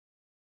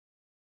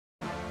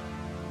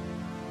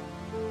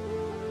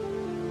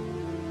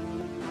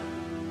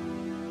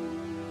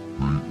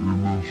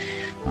Hello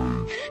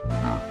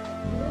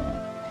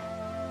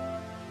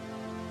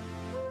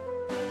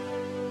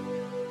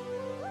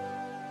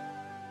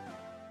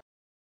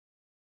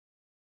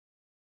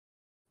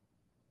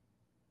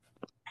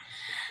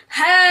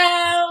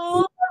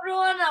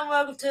everyone and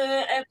welcome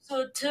to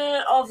episode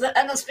 2 of the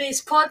Inner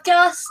Space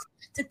podcast.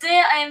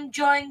 Today I am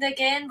joined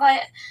again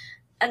by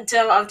I've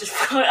just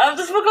forgot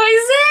his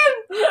name.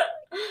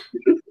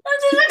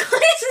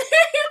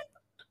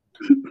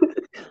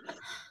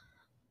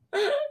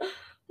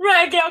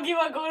 Right, okay, I'll keep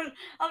on going.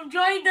 I'm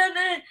joined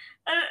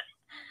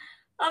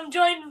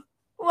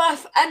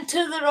with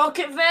Into the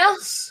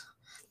Rocketverse.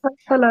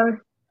 Hello.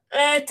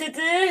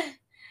 Today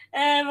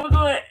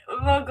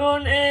we're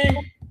going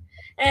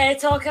to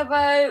talk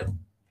about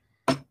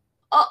we're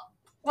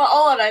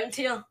all around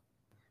here.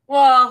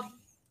 We're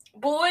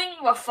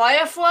Boeing, we're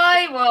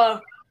Firefly,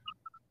 we're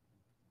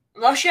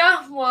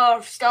Russia,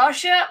 we're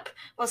Starship,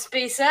 we're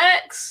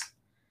SpaceX,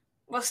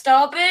 we're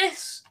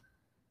Starbase.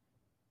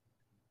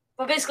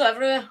 We're basically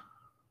everywhere.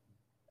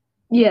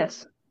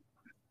 Yes.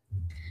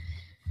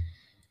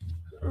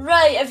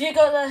 Right, have you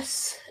got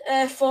this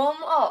form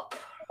up?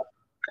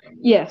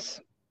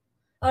 Yes.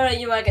 Alright,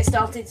 you might get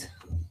started.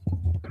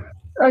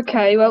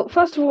 Okay, well,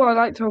 first of all, I'd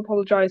like to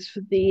apologise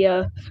for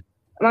the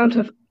amount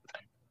of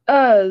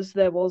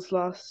there was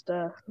last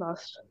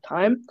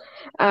time,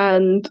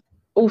 and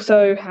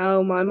also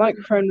how my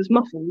microphone was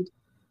muffled.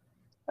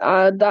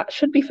 That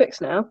should be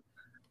fixed now,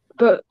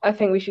 but I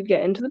think we should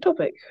get into the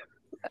topic.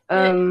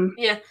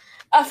 Yeah.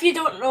 If you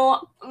don't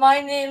know,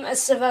 my name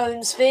is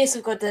Civilian Space.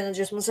 I've got to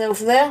introduce myself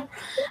there.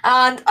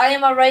 And I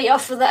am a writer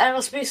for the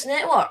Inner Space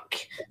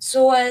Network.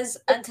 So is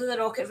Into the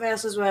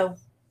Rocketverse as well.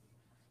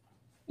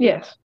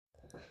 Yes.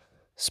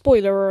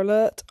 Spoiler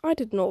alert, I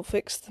did not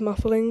fix the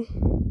muffling.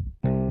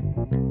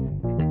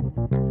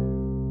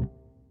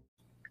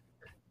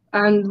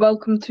 And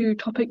welcome to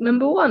topic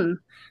number 1.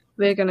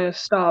 We're going to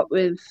start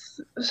with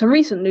some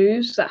recent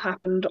news that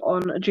happened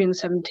on June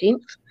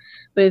 17th,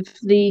 with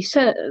the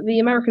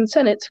American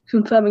Senate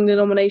confirming the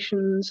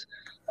nominations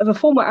of a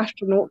former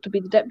astronaut to be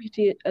the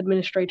Deputy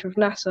Administrator of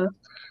NASA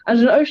and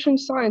an ocean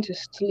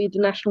scientist to lead the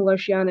National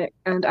Oceanic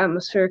and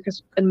Atmospheric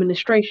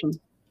Administration.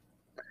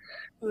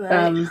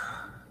 Right.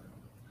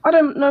 I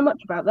don't know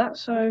much about that,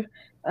 so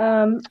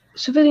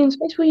Civilian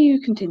Space, will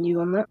you continue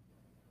on that?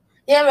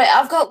 Yeah, right.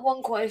 I've got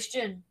one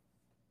question.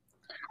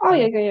 Oh,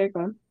 yeah,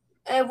 go on.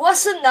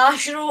 What's the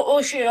National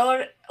Ocean?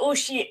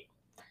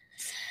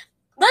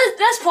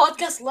 This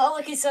podcast looks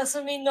like it's just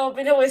me not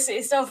being able to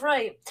say stuff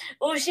right.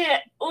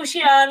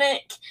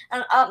 Oceanic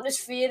and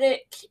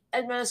Atmospheric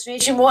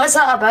Administration. What is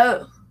that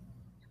about?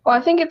 Well,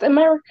 I think it's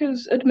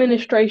America's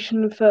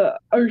administration for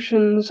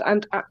oceans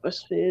and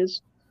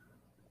atmospheres.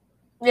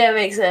 Yeah,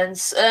 makes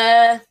sense.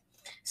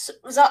 So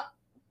was that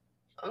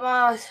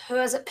who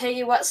is it?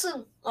 Peggy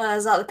Whitson? Or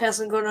is that the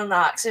person going on the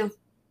Axiom?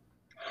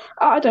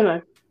 I don't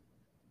know.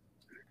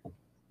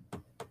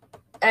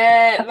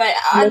 Right,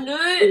 I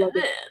knew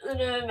the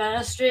new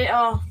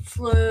administrator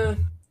flew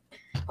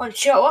on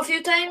shuttle a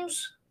few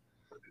times.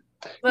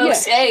 Well,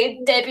 Yes.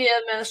 Deputy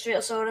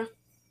Administrator, sorry.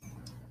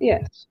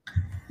 Yes.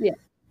 Yeah.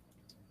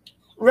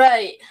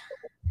 Right.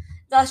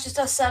 That's just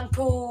a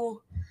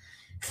simple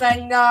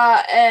thing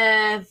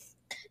that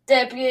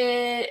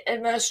Deputy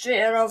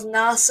Administrator of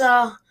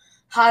NASA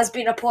has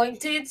been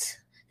appointed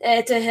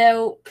to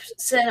help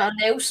Senator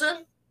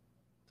Nelson.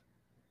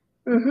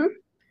 Mm-hmm.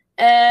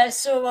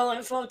 So we're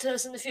looking forward to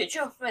this in the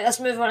future. Right, let's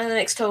move on to the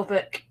next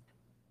topic.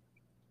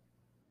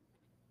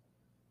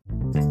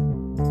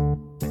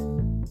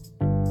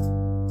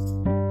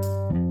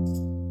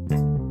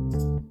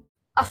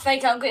 I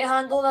think I'm going to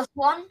handle this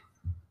one.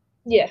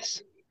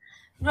 Yes.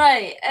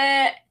 Right,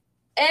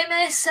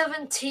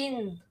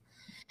 MS-17.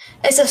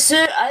 It's a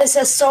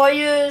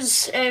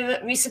Soyuz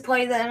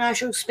resupply the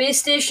International Space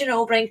Station. It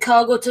will bring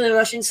cargo to the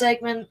Russian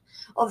segment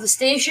of the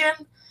station.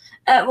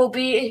 Why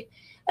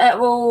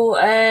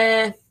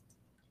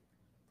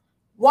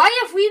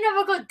have we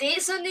never got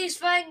dates on these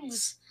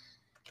things?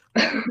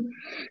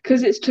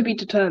 Because it's to be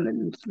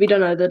determined. We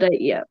don't know the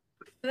date yet.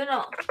 We're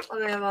not.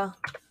 Whatever.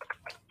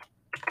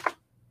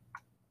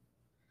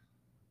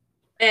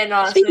 Yeah,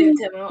 no, that's not even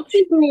too much.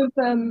 Speaking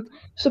of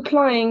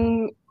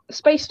supplying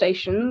space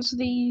stations,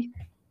 the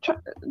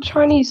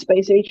Chinese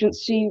Space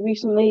Agency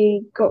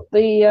recently got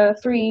the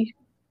 3.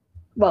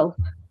 Well,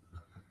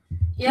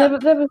 yeah,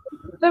 there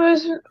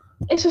was.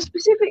 It's a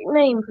specific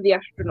name for the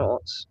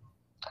astronauts,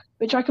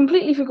 which I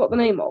completely forgot the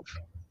name of.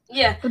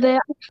 Yeah, but they're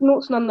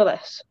astronauts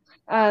nonetheless.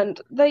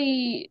 And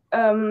they've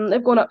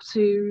gone up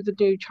to the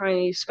new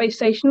Chinese space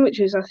station,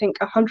 which is I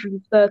think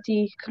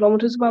 130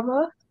 kilometers above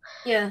Earth.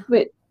 Yeah.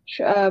 Which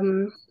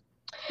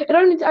it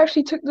only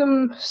actually took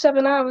them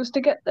 7 hours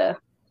to get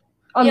there,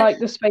 unlike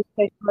the space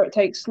station where it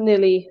takes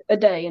nearly a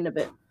day and a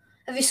bit.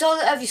 Have you saw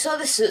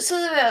the suits?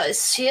 It's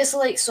seriously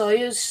like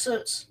Soyuz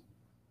suits.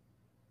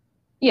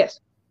 Yes.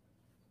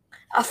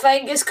 I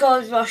think it's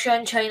because Russia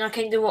and China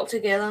kind of work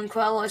together on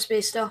quite a lot of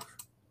space stuff.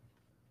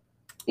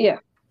 Yeah.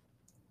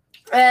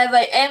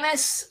 Right,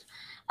 MS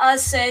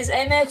as says,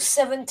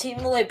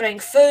 MH17 will bring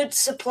food,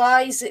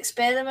 supplies,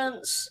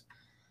 experiments.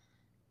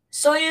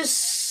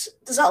 Soyuz,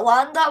 does that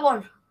land that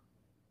one?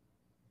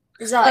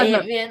 Is that No.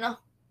 Vienna?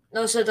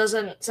 No, so it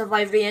doesn't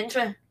survive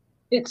re-entry.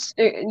 It's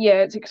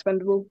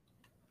expendable.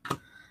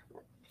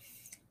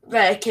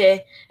 Right,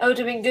 okay. It would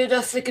have been good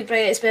if they could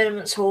bring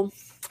experiments home.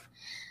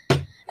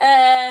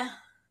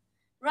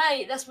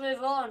 Right, let's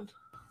move on.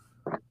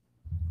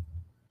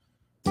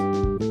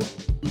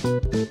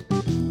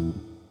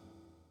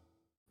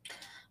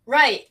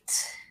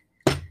 Right.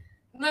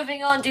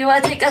 Moving on, do you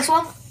want to take this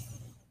one?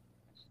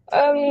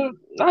 I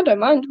don't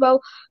mind. Well,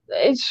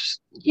 it's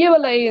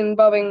ULA and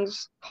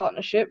Boeing's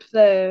partnership.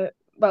 And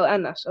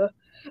NASA.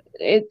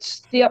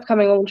 It's the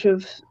upcoming launch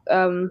of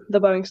the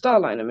Boeing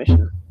Starliner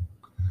mission.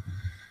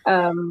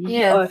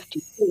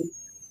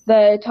 OFT2.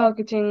 They're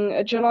targeting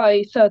a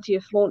July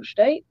 30th launch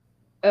date.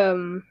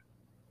 And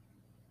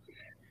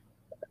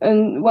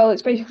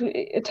it's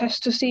basically a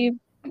test to see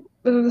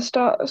whether the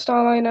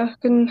Starliner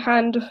can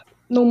hand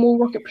normal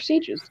rocket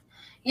procedures.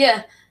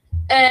 Yeah.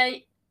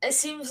 It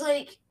seems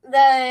like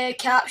the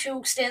capsule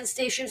will stay in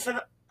station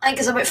for, I think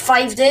it's about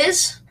 5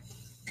 days.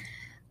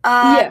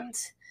 And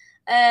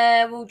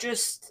I'll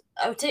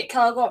take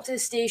cargo up to the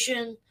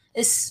station.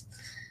 It's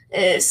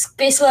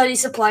basically a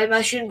resupply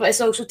mission, but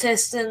it's also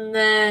testing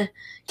the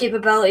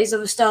capabilities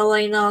of a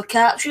Starliner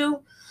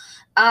capsule.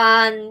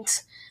 And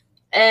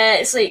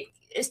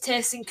it's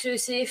testing crew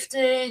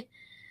safety.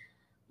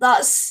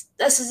 This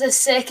is the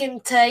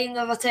second time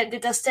they've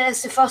attempted this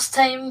test. The first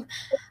time,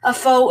 a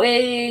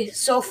faulty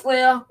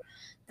software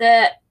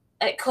that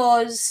it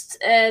caused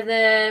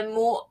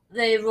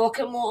the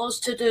rocket motors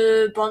to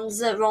do burns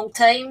at wrong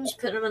times,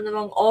 putting them in the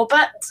wrong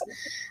orbit,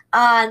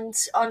 and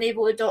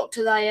unable to dock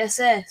to the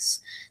ISS.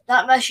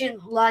 That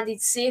mission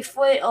landed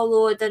safely,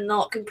 although it did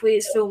not complete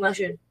its full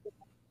mission.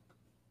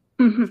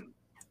 Mm-hmm.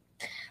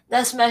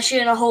 This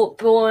mission, I hope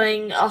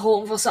Boeing are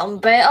hoping for something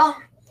better.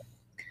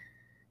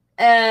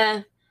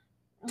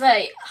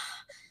 Right.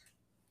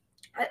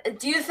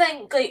 Do you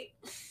think,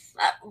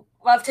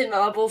 I've taken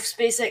we're both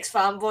SpaceX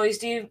fanboys,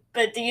 do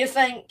you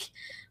think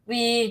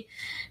we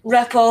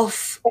rip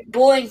off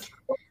Boeing?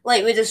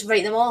 Like, we just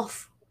write them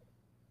off?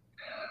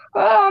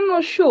 I'm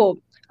not sure.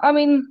 I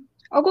mean,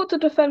 I've got to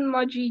defend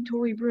my G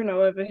Tory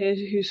Bruno over here,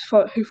 who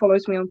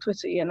follows me on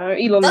Twitter. You know,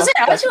 Elon Does Musk. it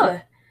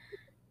actually?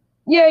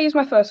 Yeah, he's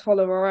my first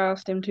follower. I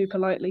asked him to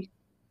politely.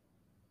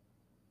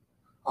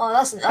 Oh,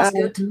 that's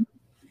good.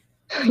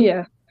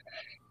 Yeah.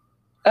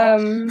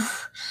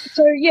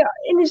 So yeah,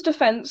 in his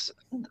defense,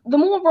 the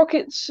more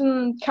rockets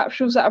and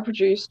capsules that are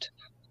produced,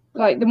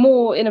 like the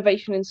more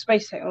innovation in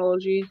space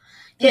technology,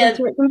 the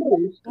better it can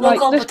be. More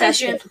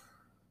competition.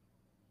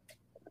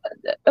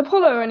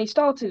 Apollo only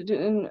started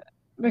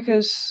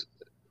because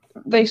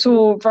they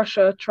saw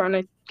Russia trying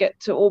to get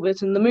to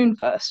orbit and the moon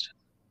first.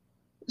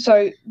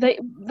 So they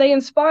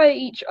inspire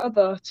each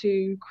other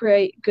to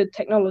create good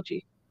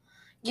technology.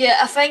 Yeah,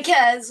 I think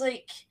it is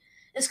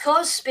it's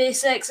because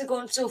SpaceX are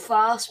going so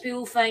fast.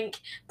 People think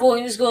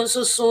Boeing is going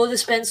so slow. They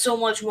spend so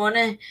much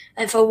money,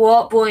 and for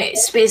what?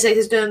 SpaceX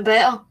is doing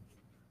better.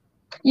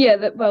 Yeah,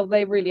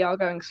 they really are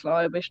going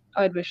slow.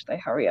 I'd wish they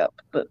hurry up,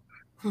 but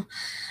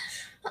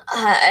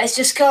it's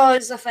just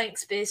because I think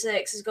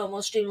SpaceX has got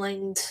more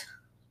streamlined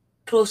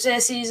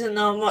processes and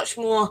they're much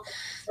more.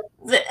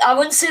 I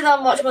wouldn't say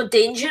they're much more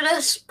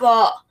dangerous,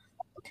 but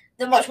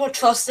they're much more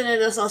trusting in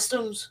the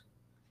systems.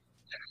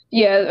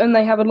 Yeah, and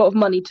they have a lot of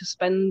money to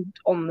spend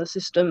on the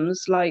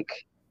systems, Yeah,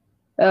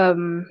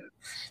 talking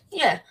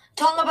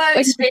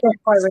about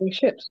firing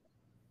ships.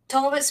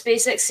 Talking about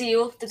SpaceX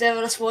CEO, did they ever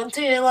respond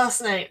to you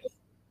last night?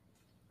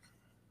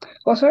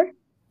 What, sorry?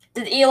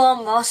 Did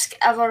Elon Musk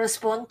ever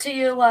respond to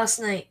you last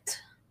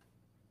night?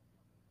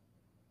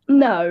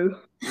 No,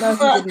 he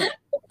didn't.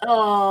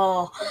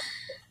 Oh.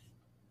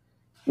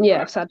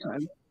 Yeah, sad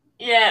time.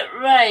 Yeah,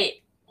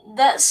 right.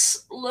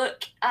 Let's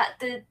look at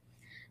the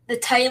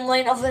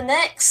timeline of the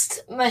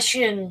next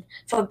mission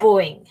for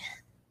Boeing.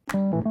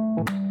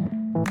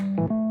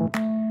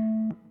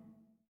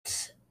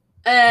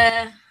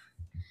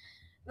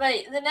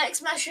 Right, the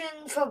next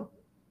mission for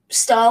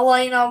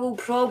Starliner will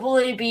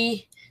probably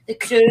be the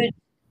crew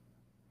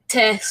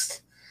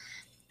test.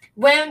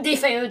 When do you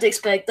think we would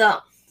expect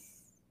that?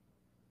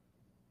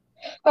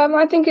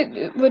 I think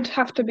it would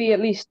have to be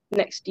at least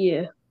next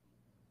year.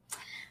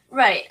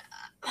 Right.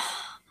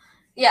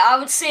 Yeah, I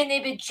would say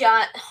maybe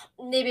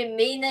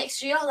May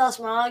next year. That's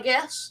my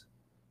guess.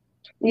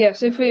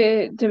 Yes, if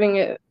we're doing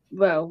it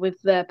well with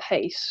their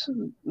pace,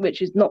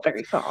 which is not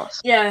very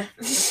fast. Yeah,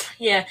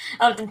 yeah.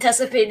 I would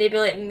anticipate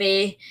maybe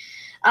May,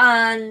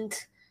 and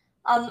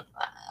I'll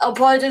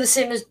probably do the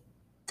same as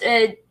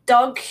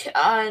Doug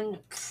and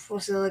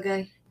what's the other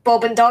guy?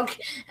 Bob and Doug,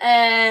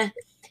 and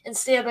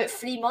stay about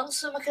 3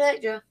 months. Am I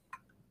correct?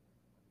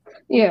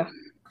 Yeah.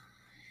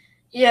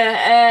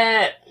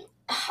 Yeah.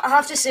 I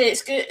have to say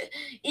it's good,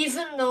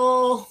 even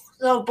though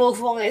they're both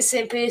going at the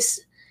same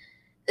pace.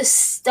 It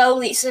still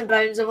leaps and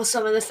bounds over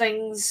some of the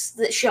things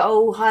that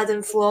Shuttle had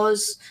in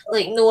flaws,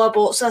 like no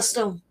abort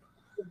system.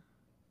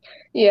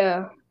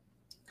 Yeah.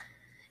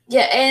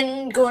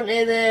 going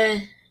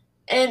to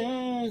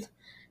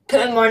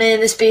putting money in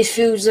the space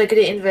field is a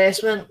great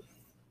investment.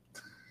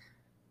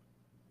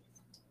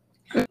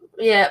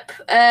 Yep.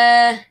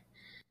 I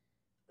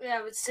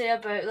would say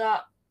about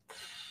that.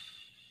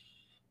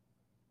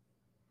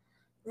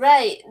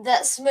 Right,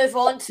 let's move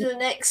on to the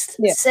next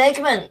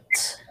segment.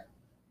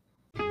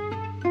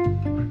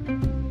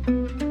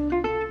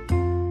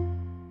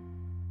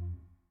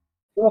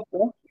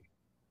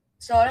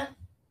 Sorry?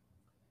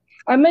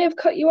 I may have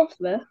cut you off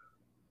there.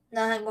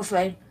 No, I think we're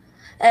fine.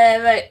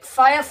 Right,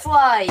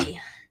 Firefly.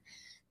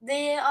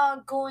 They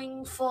are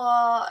going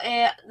for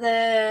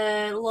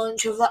the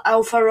launch of the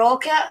Alpha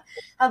rocket.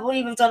 I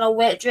believe we've done a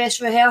wet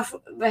dress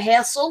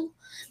rehearsal.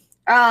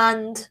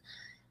 And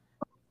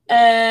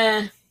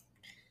I'm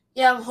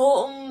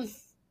hoping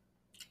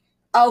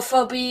Alpha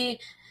will be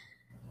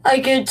a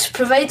good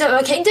provider.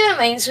 It kind of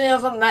reminds me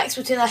of a mix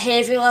between a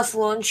heavy lift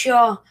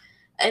launcher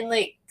and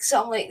like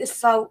something like the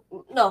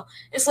Falcon. No,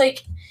 it's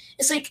like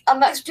a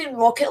mix between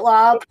Rocket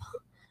Lab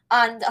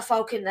and a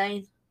Falcon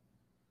 9.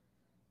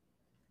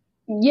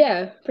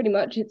 Yeah, pretty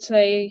much. I'm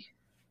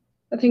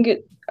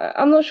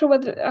not sure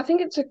whether, I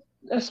think it's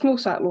a small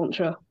sat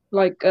launcher,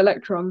 like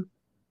Electron.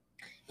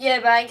 Yeah,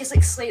 but I think it's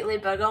like slightly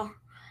bigger.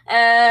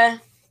 I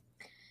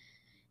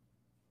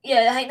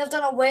think they've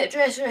done a wet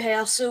dress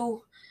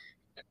rehearsal.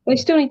 They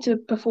still need to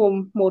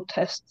perform more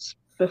tests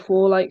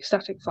before, like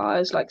static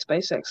fires, like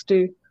SpaceX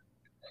do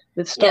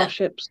with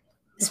starships.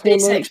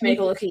 SpaceX make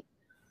a look.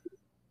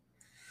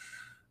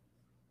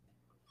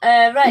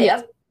 Right,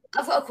 I've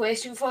got a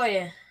question for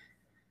you.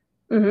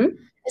 Mm-hmm.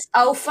 Is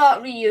Alpha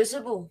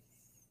reusable?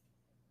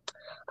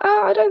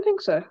 I don't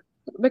think so,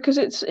 because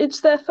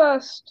it's their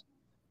first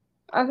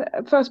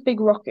big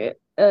rocket,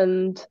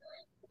 and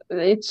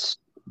it's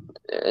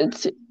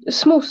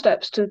small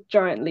steps to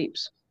giant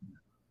leaps.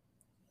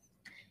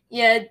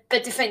 Yeah,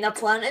 but do you think they're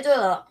planning to do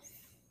that?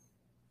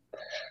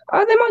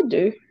 They might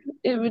do.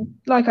 It would,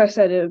 like I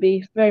said, it would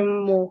be very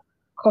more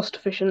cost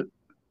efficient.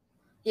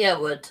 Yeah, it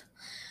would.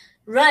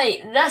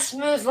 Right, let's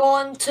move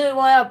on to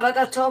one of our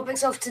bigger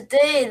topics of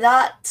today.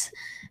 That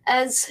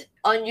is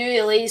on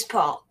ULA's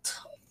part.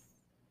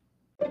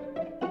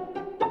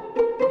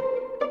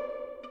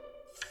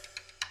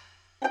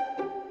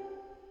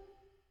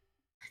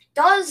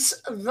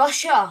 Does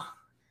Russia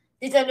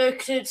need a new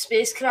crewed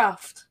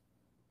spacecraft?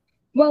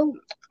 Well,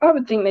 I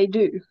would think they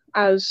do,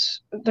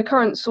 as the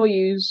current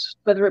Soyuz,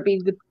 whether it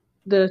be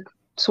the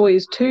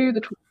Soyuz 2,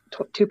 the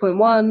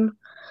 2.1,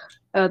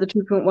 the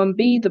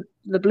 2.1B,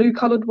 the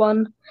blue-colored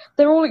one,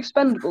 they're all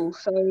expendable,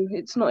 so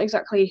it's not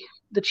exactly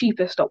the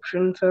cheapest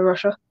option for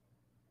Russia.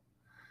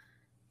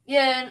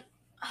 Yeah,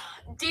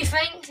 do you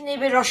think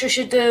maybe Russia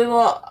should do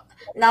what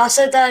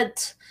NASA did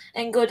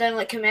and go down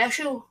like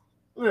commercial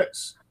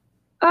routes?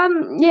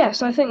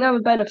 Yes, I think that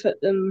would benefit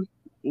them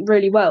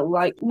really well.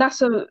 Like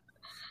NASA,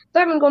 they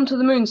haven't gone to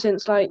the moon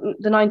since like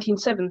the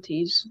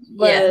 1970s.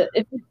 Where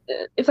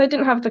if they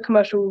didn't have the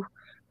commercial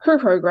crew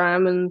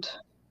program and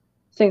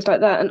things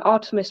like that, and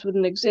Artemis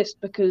wouldn't exist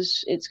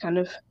because it's kind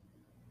of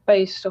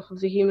based off of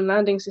the human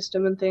landing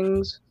system and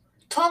things.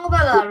 Talking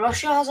about that,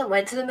 Russia hasn't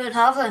went to the moon,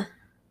 have they?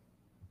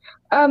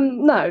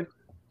 No.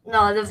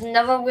 No, they've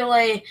never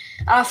really.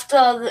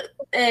 After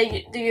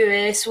the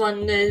US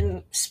won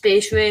the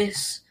space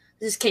race,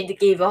 they just kind of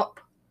gave up.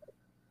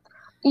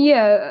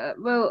 Yeah,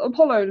 well,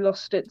 Apollo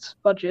lost its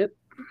budget.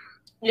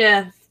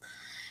 Yeah.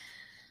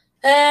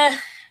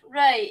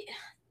 Right.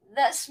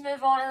 Let's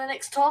move on to the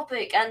next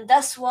topic, and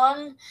this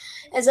one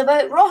is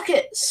about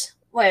rockets.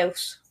 What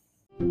else?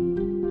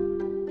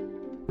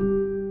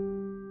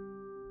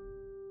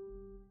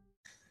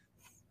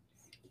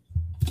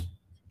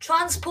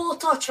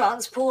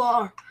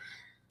 Transporter.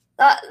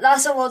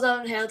 That's a word I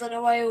haven't heard in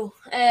a while.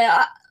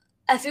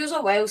 It feels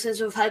a while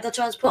since we've had a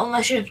transporter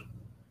mission.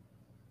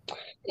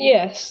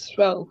 Yes,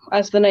 well,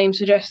 as the name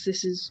suggests,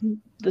 this is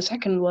the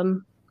second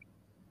one.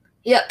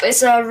 Yep,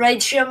 it's a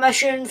rideshare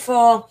mission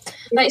for,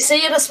 like,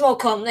 say you're a small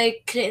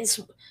company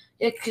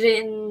you're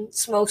creating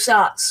small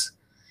sats.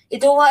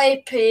 You don't want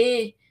to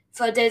pay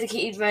for a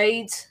dedicated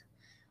ride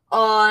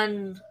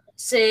on,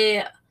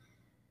 say,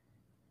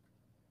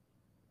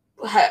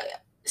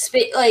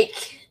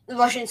 like the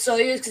Russian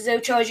Soyuz, because they'll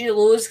charge you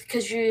loads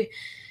because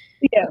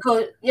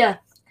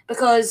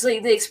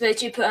like they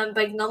expect you to put in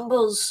big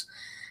numbers.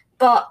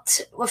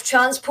 But with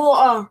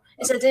Transporter,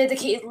 it's a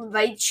dedicated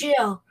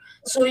rideshare.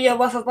 So you're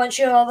with a bunch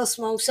of other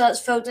small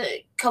sats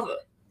filling up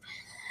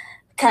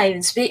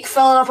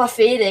a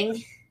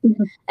fairing.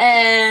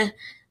 I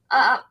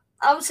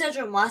would say a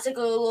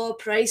dramatically lower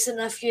price than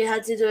if you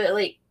had to do it,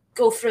 like,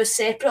 go through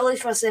separately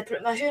for a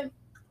separate mission.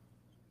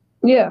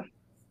 Yeah.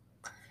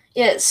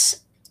 Yeah,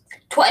 it's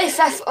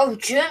 25th of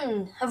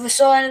June. Have we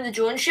saw any of the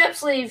drone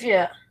ships leave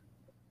yet?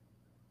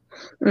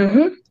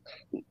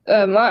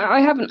 I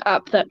have an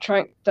app that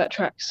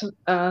tracks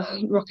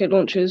rocket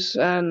launches,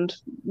 and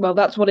well,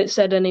 that's what it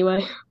said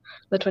anyway.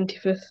 The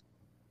 25th.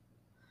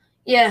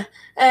 Yeah.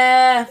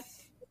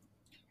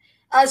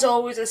 As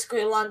always, it's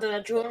going to land on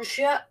a drone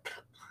ship.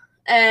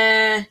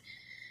 And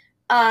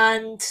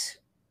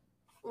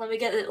Let me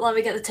get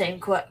the time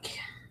quick.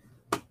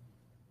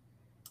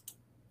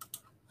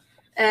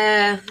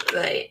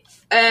 Right.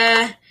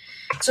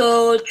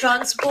 So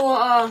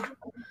transporter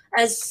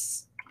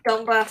is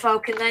done by a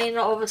Falcon 9.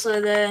 Obviously,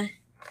 the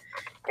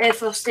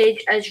first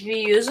stage is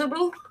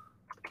reusable.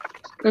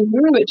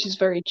 Which is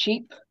very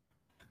cheap.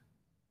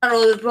 I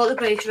know they've brought the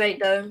price right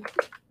down.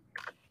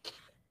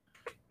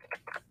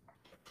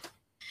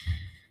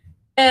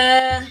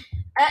 It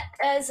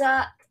is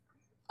at.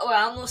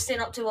 Well, I'm not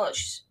staying up to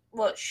watch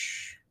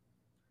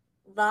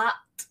that.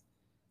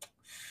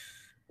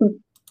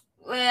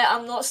 Well,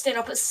 I'm not staying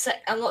up at 6.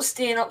 I'm not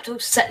staying up till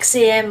 6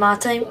 a.m. my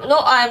time. No,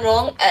 I'm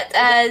wrong.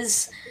 It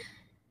is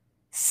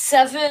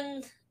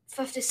 7:56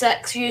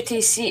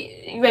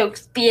 UTC. Well,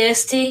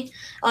 BST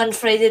on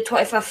Friday, the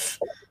 25th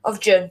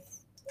of June.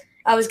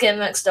 I was getting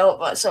mixed up,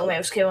 but something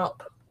else came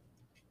up.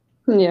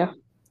 Yeah.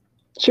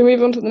 Should we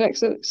move on to the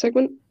next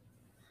segment?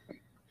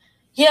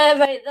 Yeah,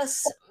 right.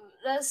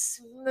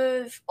 Let's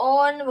move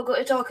on. We're going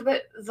to talk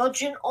about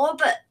Virgin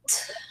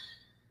Orbit.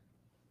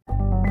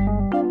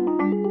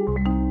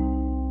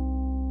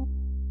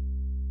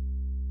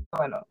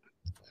 Why not?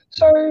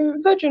 So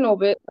Virgin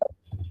Orbit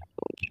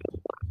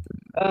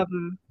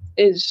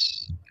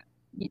is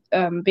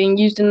being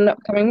used in an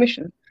upcoming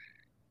mission,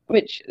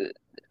 which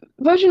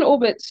Virgin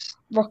Orbit's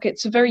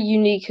rockets are very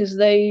unique as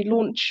they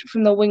launch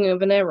from the wing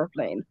of an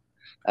aeroplane.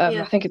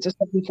 I think it's a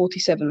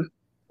 747.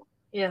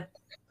 Yeah.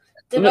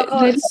 Did not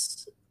call it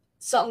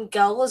something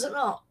Gull, is it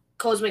not?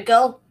 Cosmic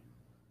Gull?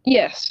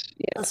 Yes.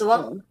 Yeah. That's the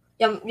one?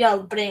 Yeah,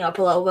 I'll bring it up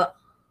a little bit.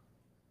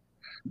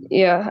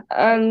 Yeah,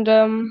 and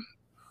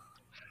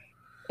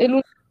it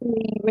launched from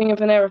the wing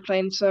of an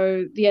aeroplane,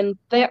 so they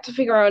had to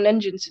figure out an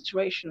engine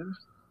situation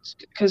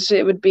because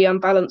it would be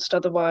unbalanced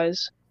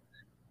otherwise.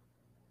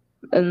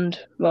 And,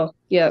 well,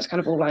 yeah, that's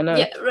kind of all I know.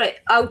 Yeah, right.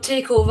 I'll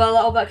take over a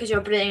little bit because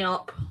you're bringing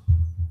up.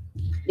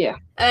 Yeah.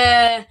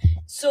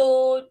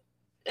 So,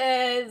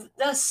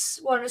 this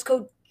one is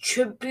called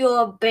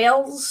Tubular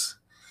Bells.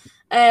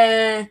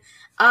 And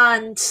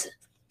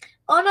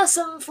on a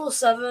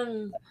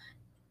 747,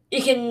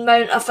 you can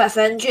mount a fifth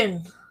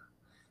engine.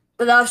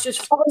 But that's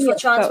just for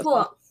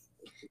transport.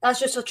 That's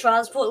just for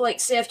transport. Like,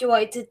 say if you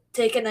wanted to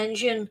take an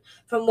engine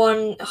from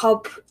one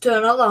hub to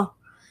another.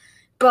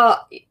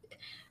 But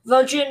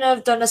Virgin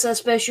have done this in a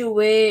special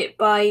way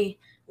by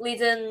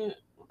mounting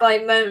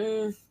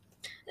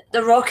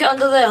the rocket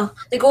under there.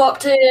 They go up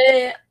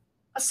to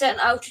a certain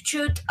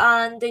altitude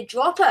and they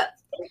drop it.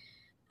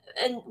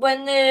 And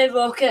when the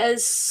rocket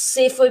is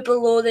safely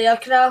below the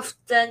aircraft,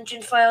 the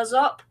engine fires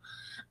up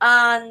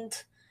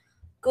and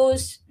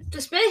goes to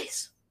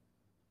space.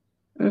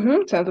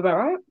 Sounds about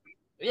right.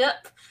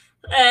 Yep.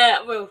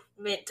 Well,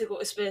 meant to go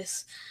to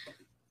space.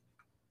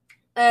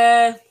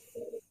 Yeah,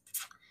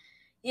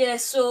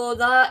 so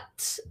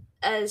that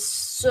is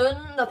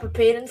soon. They're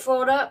preparing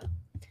for it.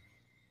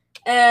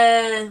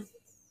 And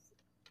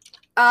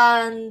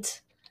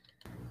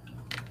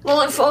we're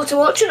looking forward to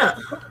watching it.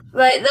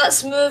 Right,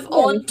 let's move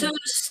on to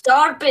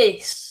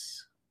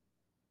Starbase.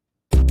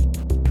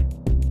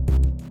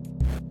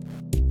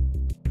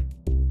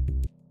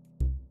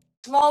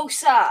 Small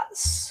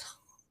sats.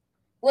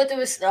 Where do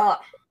we start?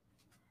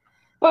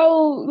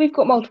 Well, we've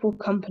got multiple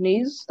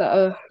companies that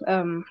are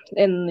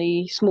in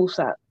the small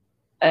sat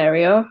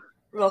area.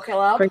 Rocket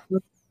Lab.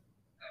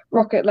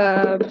 Rocket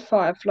Lab,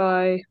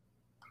 Firefly,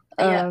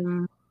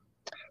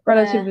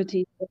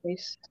 Relativity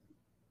Space.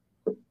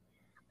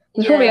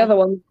 There's probably other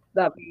ones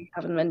that we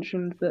haven't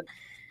mentioned, but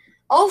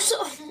also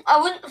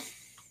I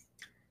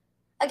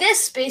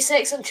guess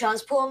SpaceX and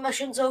transport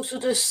missions also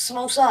do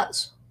small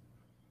sats.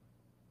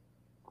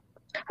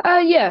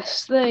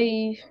 Yes,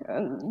 they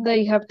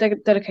have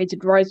dedicated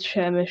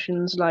rideshare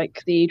missions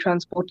like the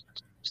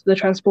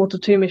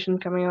Transporter-2 mission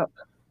coming up.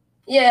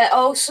 Yeah,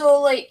 also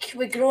like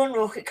with growing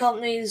rocket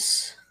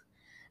companies,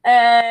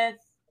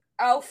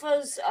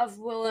 Alphas I've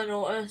really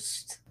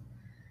noticed,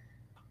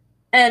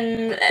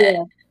 and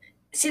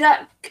see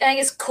that I think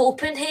it's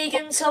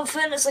Copenhagen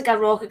something. It's like a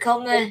rocket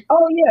company.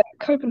 Oh yeah,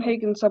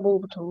 Copenhagen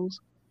Suborbitals.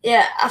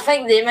 Yeah, I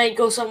think they might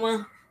go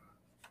somewhere.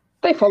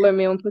 They follow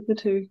me on Twitter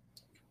too.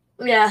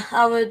 Yeah,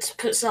 I would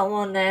put something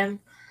on them.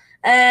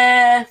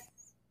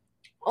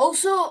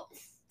 Also,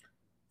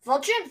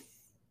 Virgin.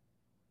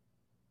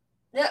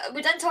 Yeah,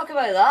 we didn't talk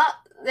about that.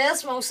 They're a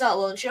small sat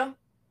launcher.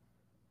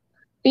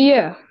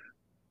 Yeah.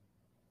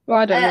 Well,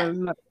 I don't know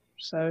much,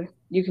 so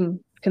you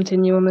can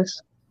continue on this.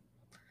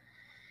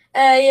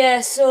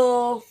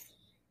 So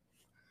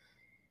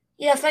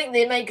I think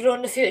they might grow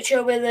in the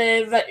future with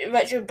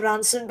Richard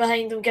Branson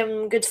behind them, giving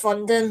them good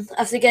funding.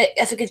 If they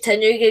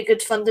continue to get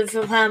good funding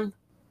from him.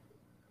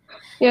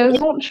 Yeah,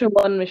 there's Launcher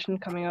 1 mission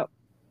coming up.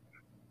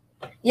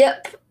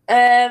 Yep.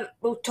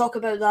 We'll talk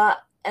about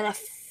that in a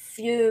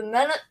few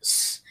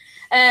minutes.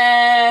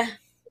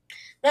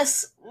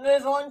 Let's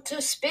move on to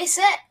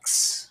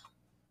SpaceX.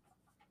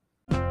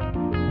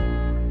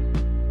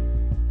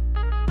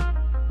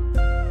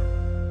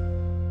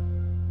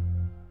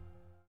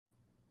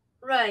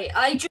 Right,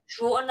 I just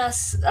wrote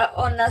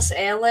on this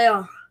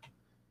earlier.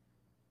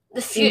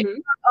 the future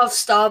of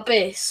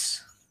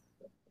Starbase.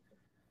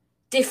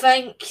 Do you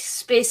think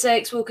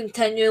SpaceX will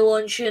continue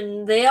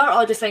launching there,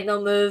 or do you think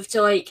they'll move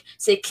to, like,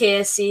 say,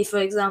 KSC, for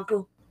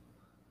example?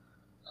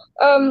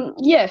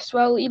 Yes.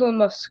 Well, Elon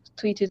Musk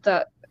tweeted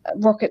that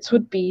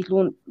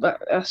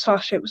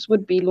starships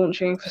would be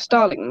launching for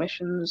Starlink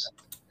missions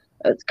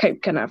at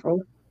Cape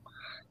Canaveral.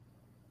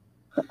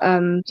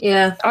 And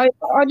Yeah, I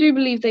do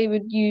believe they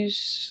would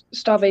use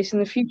Starbase in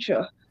the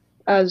future,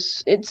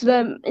 as it's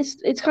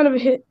kind of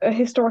a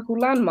historical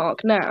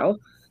landmark now,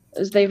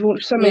 as they've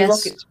launched so many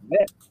rockets from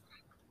it.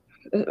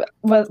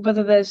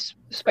 Whether there's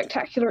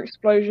spectacular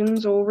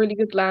explosions or really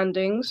good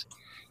landings,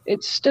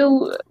 it's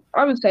still,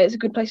 I would say, it's a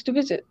good place to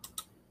visit.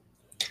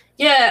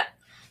 Yeah,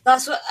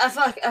 that's what if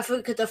I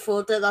could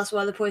afford it, that's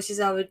one of the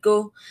places I would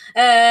go.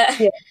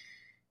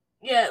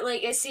 Yeah,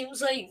 like, it seems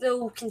like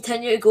they'll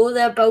continue to go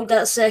there, build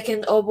that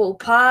second orbital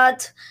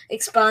pad,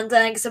 expand it.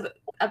 I think it's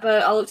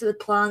about I looked at the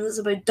plan, it's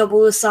about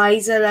double the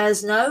size it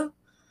is now.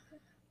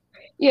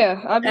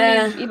 Yeah, I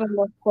believe Elon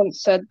Musk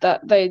once said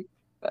that they're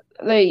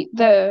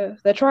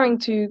trying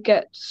to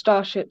get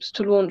starships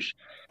to launch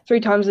 3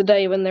 times a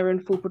day when they're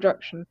in full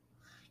production.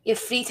 Yeah,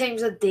 3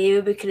 times a day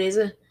would be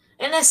crazy.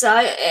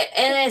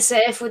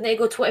 NSF, would they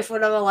go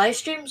 24-hour live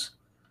streams?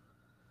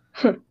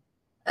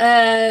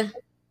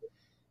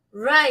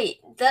 Right,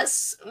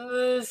 let's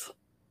move.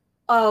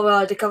 Oh, well, I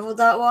already covered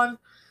that one.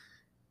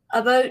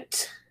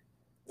 About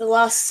the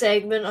last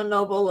segment on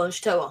Orbital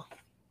Launch Tower.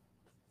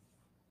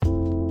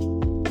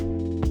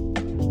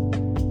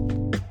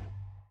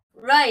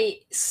 Right,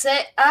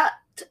 set at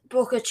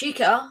Boca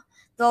Chica,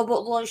 the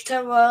Orbital Launch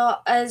Tower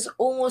is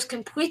almost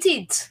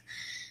completed.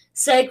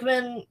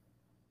 Segment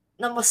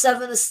number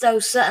 7 is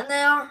still sitting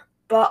there,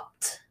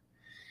 but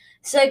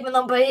segment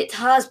number 8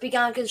 has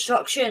begun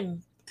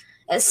construction.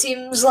 It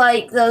seems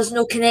like there's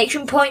no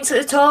connection points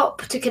at the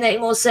top to connect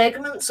more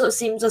segments, so it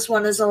seems this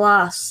one is the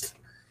last.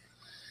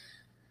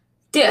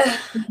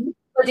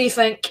 What do you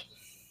think?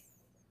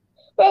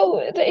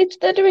 Well,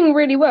 they're doing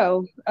really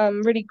well.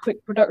 Really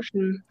quick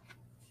production,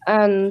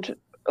 and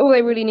all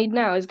they really need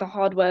now is the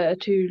hardware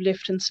to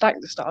lift and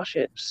stack the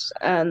starships.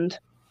 And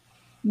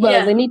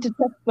they need to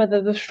test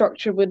whether the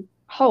structure would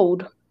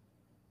hold.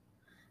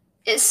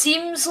 It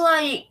seems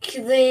like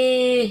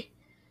they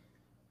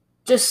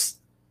just.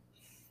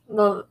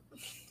 Well,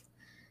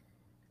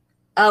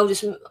 I'll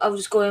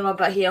just go in a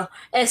bit here.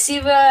 See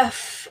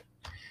with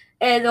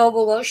the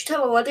Orbital Launch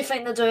Tower, what do you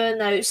think they're doing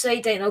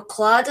outside? Do you know,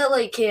 clad it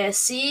like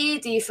KSC?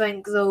 What do you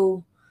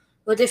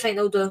think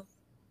they'll do?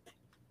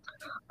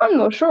 I'm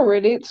not sure,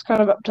 really. It's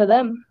kind of up to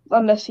them.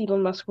 Unless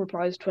Elon Musk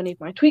replies to any of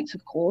my tweets,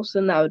 of course,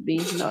 then that would be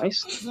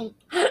nice.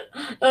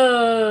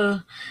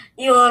 Elon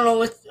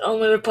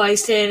only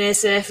replies to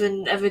NSF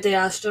and Everyday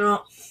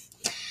Astronaut.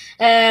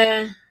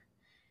 Yeah,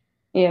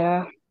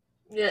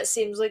 it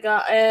seems like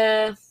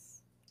that.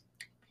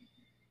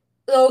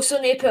 They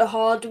also need to put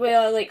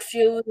hardware, like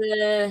fuel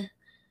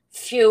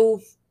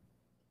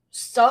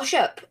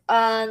Starship,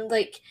 and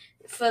like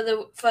for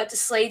it to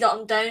slide up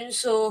and down.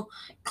 So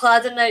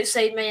cladding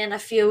outside may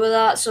interfere with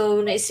that. So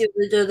we need to see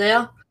what they do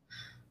there.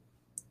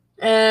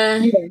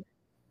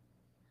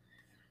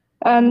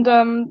 And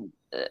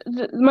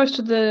most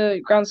of the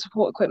ground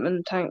support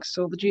equipment tanks,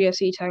 or the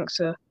GSE tanks,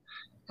 are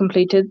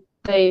completed.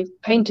 They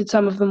painted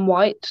some of them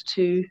white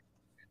to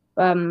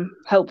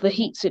help the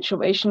heat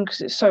situation,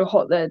 because it's so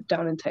hot there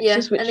down in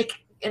Texas.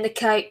 And the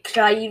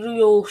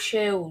cryo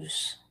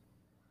shells.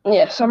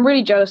 Yes, I'm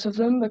really jealous of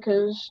them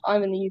because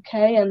I'm in the UK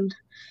and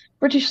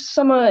British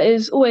summer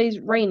is always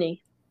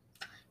rainy.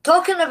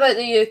 Talking about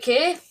the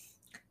UK,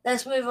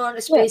 let's move on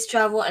to space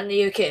travel in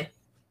the UK.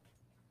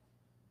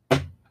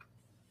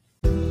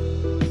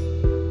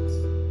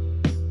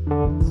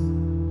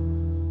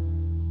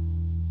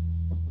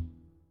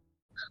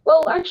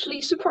 Well,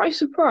 actually, surprise,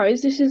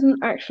 surprise, this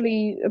isn't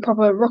actually a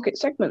proper rocket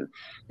segment.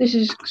 This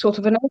is sort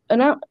of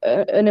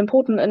an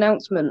important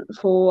announcement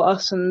for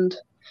us and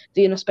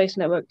the Inner Space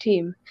Network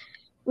team.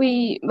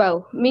 Me,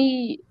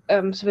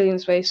 Civilian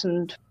Space,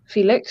 and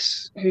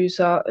Felix, who's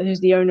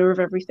the owner of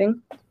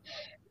everything,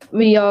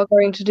 we are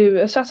going to do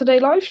a Saturday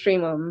live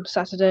stream on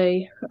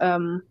Saturday.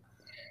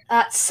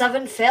 At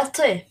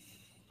 7:30.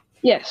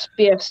 Yes,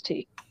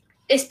 BST.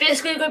 It's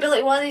basically going to be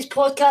like one of these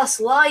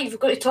podcasts live. We're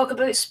going to talk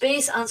about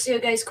space, answer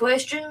your guys'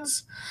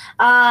 questions,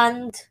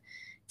 and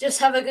just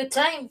have a good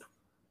time.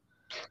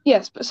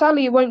 Yes, but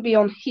sadly it won't be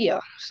on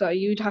here, so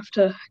you'd have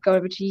to go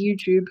over to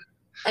YouTube.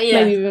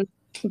 Maybe even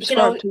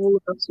subscribe to all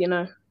of us,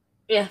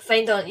 Yeah,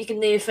 you can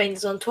maybe find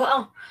us on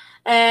Twitter.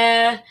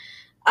 I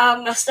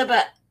missed a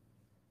bit.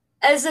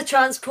 Is the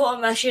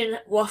transporter mission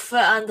worth it,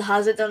 and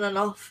has it done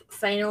enough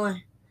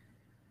finally?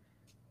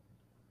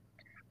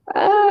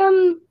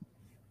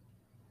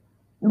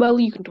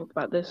 Well, you can talk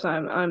about this. I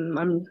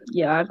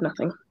have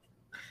nothing.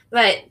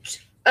 Right.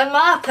 In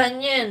my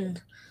opinion,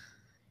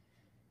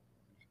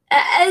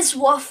 it is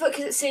worth it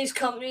because it saves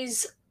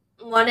companies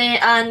money,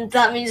 and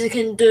that means they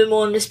can do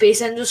more in the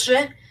space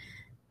industry.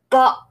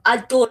 But I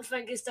don't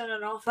think it's done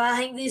enough. I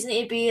think these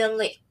need to be on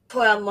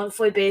probably a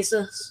monthly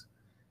basis.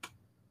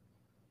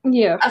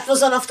 Yeah. If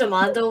there's enough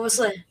demand,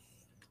 obviously.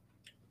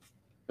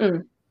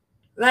 Mm.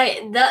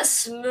 Right,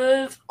 let's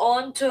move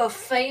on to a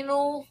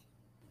final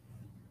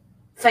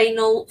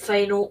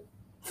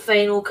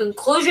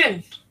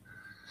conclusion.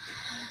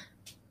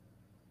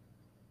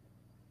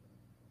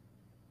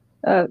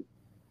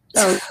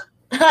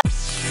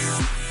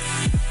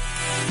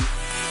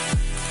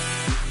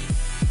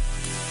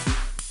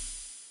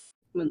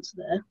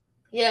 There.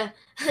 Yeah,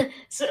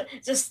 so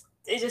it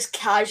just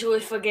casually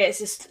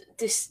forgets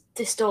to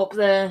stop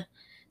to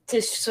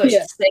switch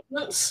the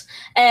segments.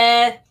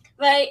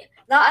 Right,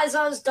 that is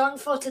us done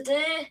for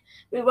today.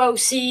 We will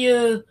see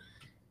you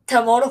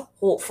tomorrow,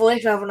 hopefully,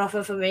 if we have enough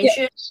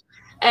information. Yes.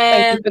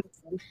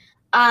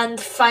 And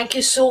thank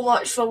you so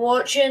much for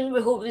watching.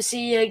 We hope to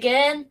see you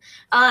again.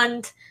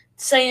 And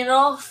signing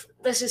off,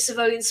 this is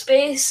Civilian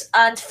Space,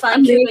 and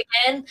thank you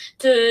again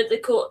to the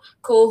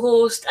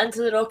co-host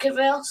Into the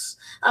Rocketverse,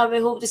 and we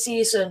hope to see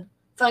you soon.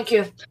 Thank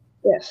you.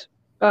 Yes.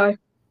 Bye.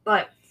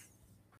 Bye.